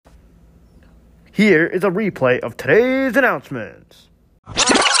Here is a replay of today's announcements.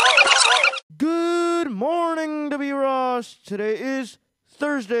 Good morning, W. Ross. Today is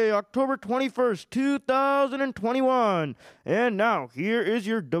Thursday, October 21st, 2021. And now, here is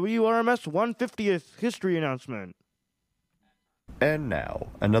your WRMS 150th history announcement. And now,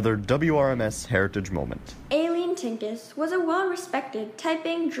 another WRMS Heritage Moment. Aileen Tinkus was a well-respected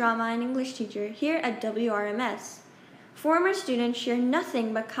typing, drama, and English teacher here at WRMS. Former students share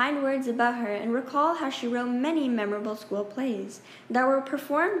nothing but kind words about her and recall how she wrote many memorable school plays that were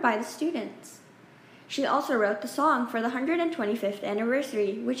performed by the students. She also wrote the song for the 125th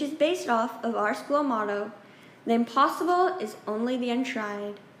anniversary, which is based off of our school motto, "The impossible is only the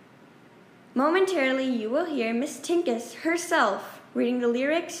untried." Momentarily, you will hear Miss Tinkus herself reading the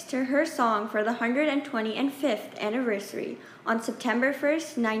lyrics to her song for the 125th anniversary on September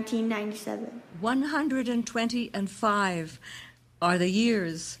 1st, 1997. 125 are the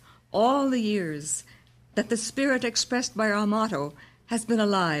years, all the years, that the spirit expressed by our motto has been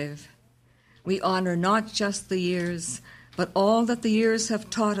alive. We honor not just the years, but all that the years have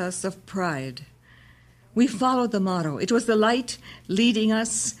taught us of pride. We followed the motto. It was the light leading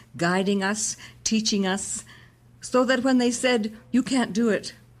us, guiding us, teaching us, so that when they said, "You can't do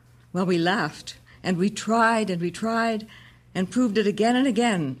it," well, we laughed, and we tried, and proved it again and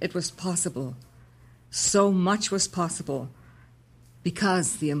again it was possible. So much was possible,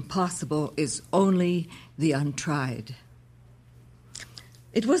 because the impossible is only the untried.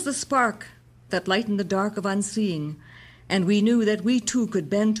 It was the spark that lightened the dark of unseeing, and we knew that we too could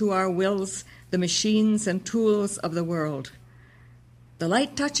bend to our wills the machines and tools of the world. The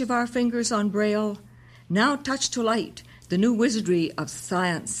light touch of our fingers on Braille now touch to light the new wizardry of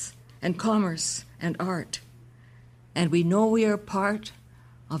science and commerce and art. And we know we are part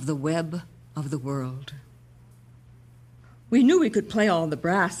of the web of the world. We knew we could play all the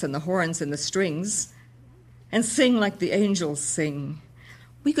brass and the horns and the strings and sing like the angels sing.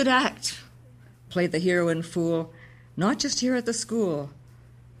 We could act, play the hero and fool, not just here at the school,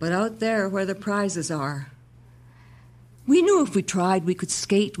 but out there where the prizes are. We knew if we tried, we could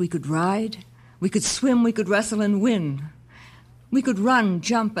skate, we could ride, we could swim, we could wrestle and win. We could run,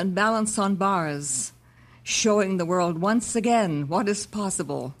 jump, and balance on bars, showing the world once again what is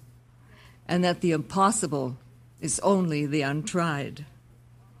possible, and that the impossible is only the untried.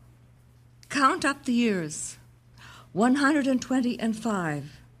 Count up the years,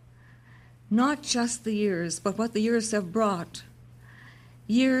 125. Not just the years, but what the years have brought.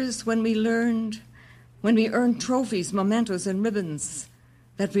 Years when we learned, when we earned trophies, mementos, and ribbons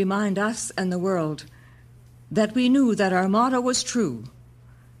that remind us and the world that we knew that our motto was true,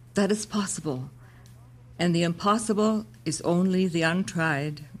 that it's possible, and the impossible is only the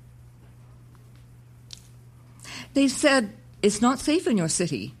untried. They said, "It's not safe in your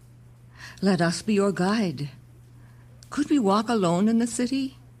city. Let us be your guide." Could we walk alone in the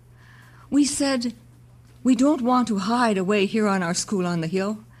city? We said, "We don't want to hide away here on our school on the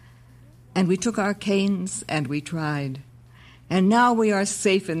hill." And we took our canes and we tried. And now we are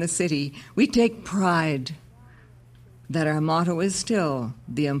safe in the city. We take pride that our motto is still,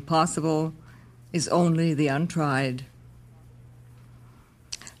 "The impossible is only the untried."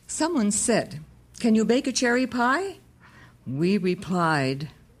 Someone said, "Can you bake a cherry pie?" We replied,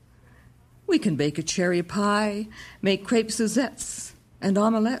 "We can bake a cherry pie, make crepe Suzettes and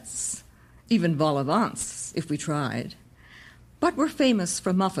omelettes, even vol au vents if we tried. But we're famous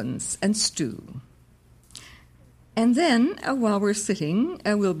for muffins and stew." And then, while we're sitting,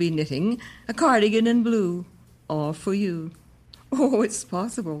 we'll be knitting a cardigan in blue, all for you. Oh, it's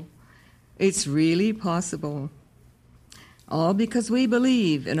possible. It's really possible. All because we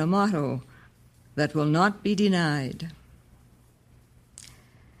believe in a motto that will not be denied.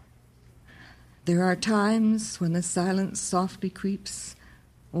 There are times when the silence softly creeps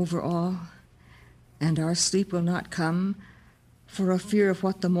over all, and our sleep will not come for a fear of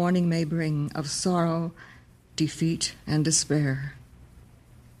what the morning may bring, of sorrow, defeat, and despair.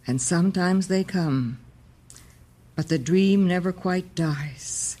 And sometimes they come, but the dream never quite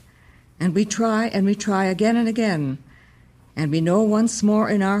dies. And we try again and again, and we know once more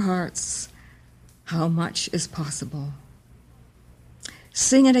in our hearts how much is possible.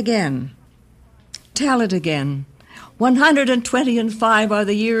 Sing it again. Tell it again. 125 are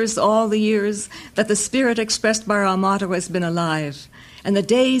the years, all the years, that the spirit expressed by our motto has been alive. And the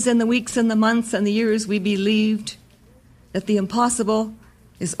days and the weeks and the months and the years we believed that the impossible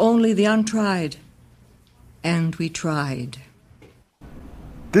is only the untried. And we tried.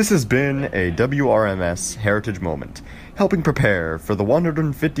 This has been a WRMS Heritage Moment, helping prepare for the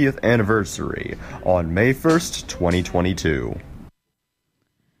 150th anniversary on May 1st, 2022.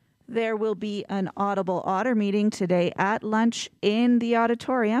 There will be an Audible Otter meeting today at lunch in the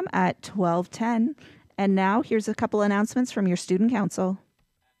auditorium at 12:10. And now here's a couple announcements from your student council.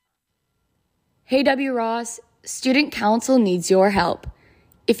 Hey W. Ross, Student Council needs your help.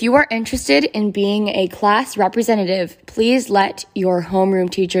 If you are interested in being a class representative, please let your homeroom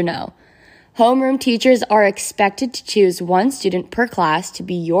teacher know. Homeroom teachers are expected to choose one student per class to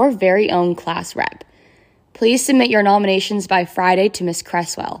be your very own class rep. Please submit your nominations by Friday to Ms.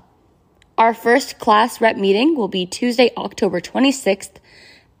 Cresswell. Our first class rep meeting will be Tuesday, October 26th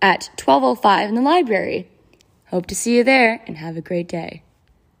at 12:05 in the library. Hope to see you there and have a great day.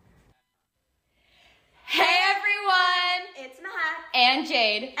 Hey everyone! It's Mahat And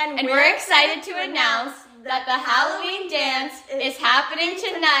Jade. And we're excited to announce that the Halloween dance is happening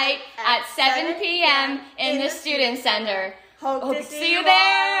tonight at 7 p.m. in the Student Center. Hope to see you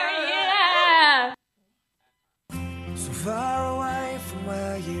there! Yeah! So far away from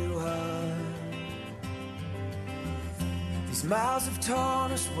where you are, these miles have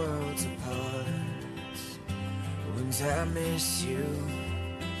torn us worlds apart. Wouldn't I miss you?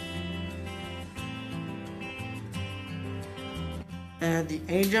 At the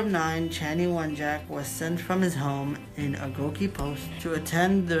age of 9, Channy Wenjack was sent from his home in Agoki Post to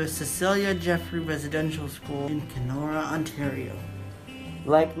attend the Cecilia Jeffrey Residential School in Kenora, Ontario.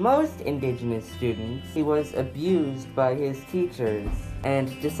 Like most Indigenous students, he was abused by his teachers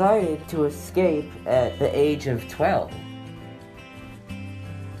and decided to escape at the age of 12.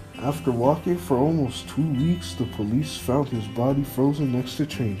 After walking for almost 2 weeks, the police found his body frozen next to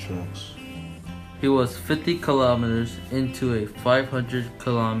train tracks. He was 50 kilometers into a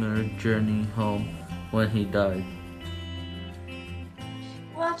 500-kilometer journey home when he died.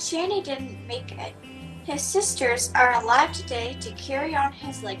 Well, Channy didn't make it. His sisters are alive today to carry on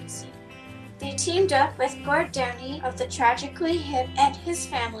his legacy. They teamed up with Gord Downey of the Tragically Hip and his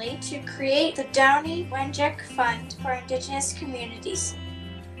family to create the Downey Wenjack Fund for Indigenous Communities.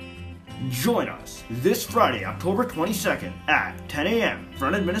 Join us this Friday, October 22nd at 10 a.m.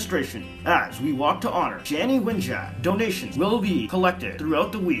 Front Administration as we walk to honor Channy Wenjack. Donations will be collected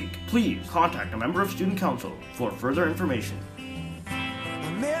throughout the week. Please contact a member of Student Council for further information.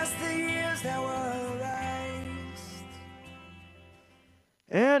 I miss the years that were erased.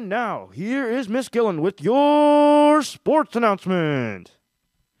 And now, here is Miss Gillen with your sports announcement.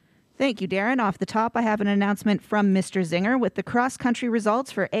 Thank you, Darren. Off the top, I have an announcement from Mr. Zinger with the cross-country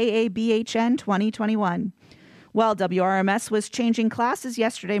results for AABHN 2021. While WRMS was changing classes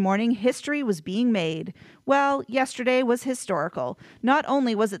yesterday morning, history was being made. Well, yesterday was historical. Not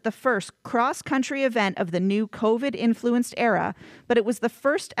only was it the first cross-country event of the new COVID-influenced era, but it was the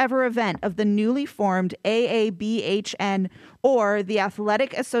first ever event of the newly formed AABHN, or the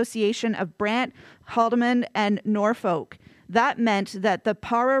Athletic Association of Brant, Haldimand, and Norfolk. That meant that the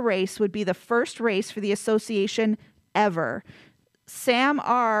Para race would be the first race for the association ever. Sam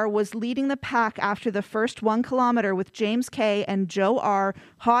R. was leading the pack after the first 1 kilometer with James K. and Joe R.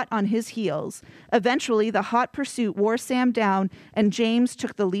 hot on his heels. Eventually, the hot pursuit wore Sam down, and James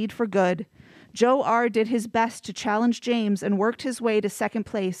took the lead for good. Joe R. did his best to challenge James and worked his way to second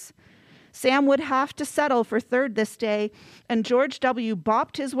place. Sam would have to settle for third this day, and George W.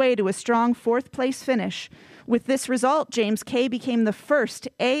 bopped his way to a strong fourth-place finish. With this result, James K. became the first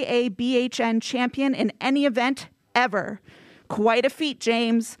AABHN champion in any event ever. Quite a feat,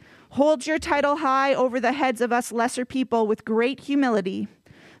 James. Hold your title high over the heads of us lesser people with great humility.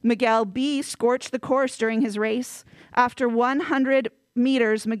 Miguel B. scorched the course during his race. After 100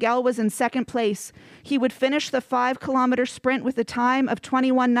 meters, Miguel was in second place. He would finish the 5-kilometer sprint with a time of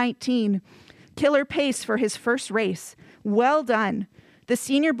 21:19. Killer pace for his first race. Well done. The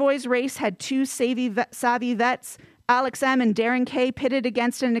senior boys race had 2 savvy vets, Alex M. and Darren K., pitted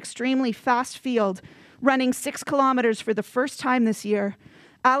against an extremely fast field, running 6 kilometers for the first time this year.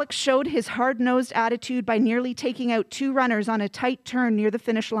 Alex showed his hard-nosed attitude by nearly taking out 2 runners on a tight turn near the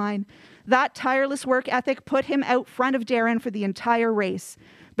finish line. That tireless work ethic put him out front of Darren for the entire race.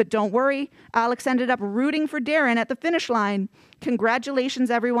 But don't worry, Alex ended up rooting for Darren at the finish line.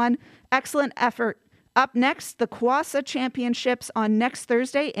 Congratulations, everyone. Excellent effort. Up next, the Kwasa Championships on next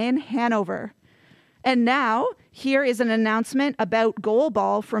Thursday in Hanover. And now, here is an announcement about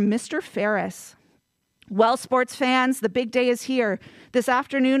goalball from Mr. Ferris. Well, sports fans, the big day is here. This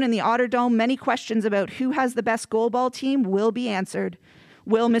afternoon in the Otter Dome, many questions about who has the best goalball team will be answered.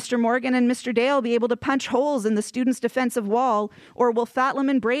 Will Mr. Morgan and Mr. Dale be able to punch holes in the students' defensive wall, or will Fatlam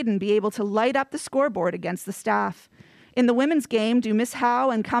and Braden be able to light up the scoreboard against the staff? In the women's game, do Miss Howe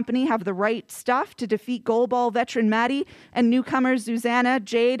and company have the right stuff to defeat goalball veteran Maddie and newcomers Zuzana,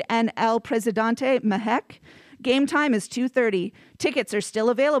 Jade, and El Presidente Mahek? Game time is 2:30. Tickets are still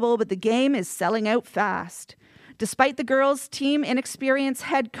available, but the game is selling out fast. Despite the girls' team inexperienced,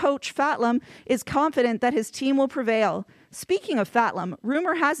 head coach Fatlam is confident that his team will prevail. Speaking of Fatlam,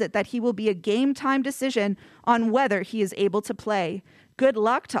 rumor has it that he will be a game-time decision on whether he is able to play. Good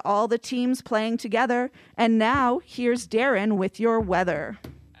luck to all the teams playing together. And now, here's Darren with your weather.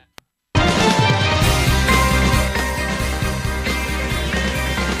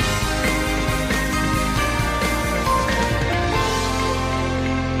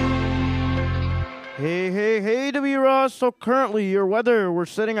 Hey, W. Ross. So currently your weather, we're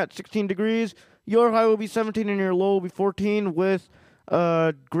sitting at 16 degrees. Your high will be 17 and your low will be 14 with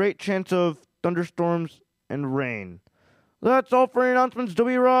a great chance of thunderstorms and rain. That's all for your announcements,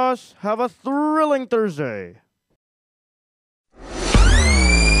 W. Ross. Have a thrilling Thursday.